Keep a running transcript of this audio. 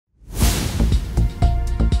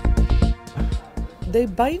They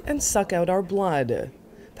bite and suck out our blood.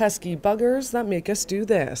 Pesky buggers that make us do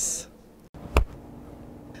this.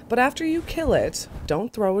 But after you kill it,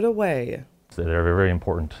 don't throw it away. They're a very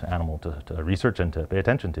important animal to research and to pay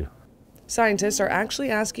attention to. Scientists are actually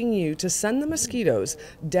asking you to send the mosquitoes,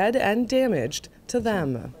 dead and damaged, to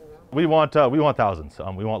them. We want thousands.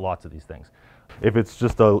 We want lots of these things. If it's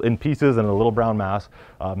just in pieces and a little brown mass,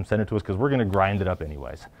 send it to us because we're going to grind it up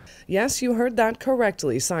anyways. Yes, you heard that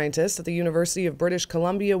correctly. Scientists at the University of British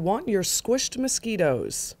Columbia want your squished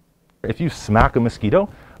mosquitoes. If you smack a mosquito,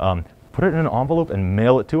 put it in an envelope and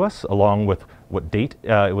mail it to us along with what date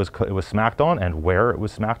it was smacked on and where it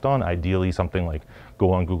was smacked on. Ideally something like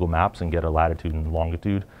go on Google Maps and get a latitude and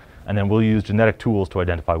longitude. And then we'll use genetic tools to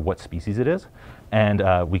identify what species it is. And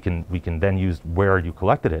we can then use where you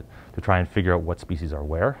collected it to try and figure out what species are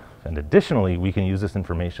where. And additionally, we can use this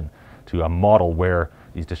information to model where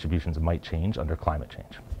these distributions might change under climate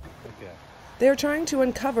change. They're trying to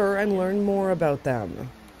uncover and learn more about them.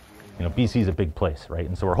 You know, BC is a big place, right?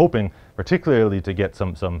 And so we're hoping particularly to get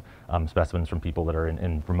some specimens from people that are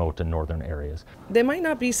in remote and northern areas. They might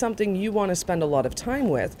not be something you want to spend a lot of time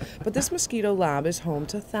with, but this mosquito lab is home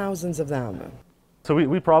to thousands of them. So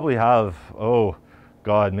we probably have, oh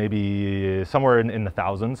God, maybe somewhere in the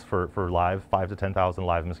thousands for live, 5,000 to 10,000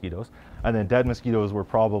 live mosquitoes. And then dead mosquitoes, we're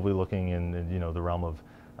probably looking in the realm of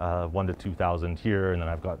 1,000 to 2,000 here, and then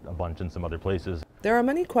I've got a bunch in some other places. There are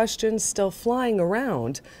many questions still flying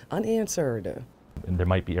around unanswered. And there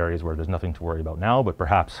might be areas where there's nothing to worry about now, but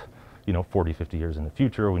perhaps 40, 50 years in the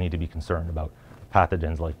future, we need to be concerned about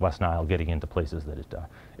pathogens like West Nile getting into places that it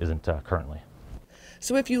isn't currently.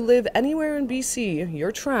 So if you live anywhere in BC,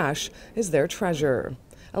 your trash is their treasure.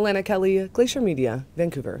 Alana Kelly, Glacier Media,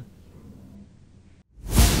 Vancouver.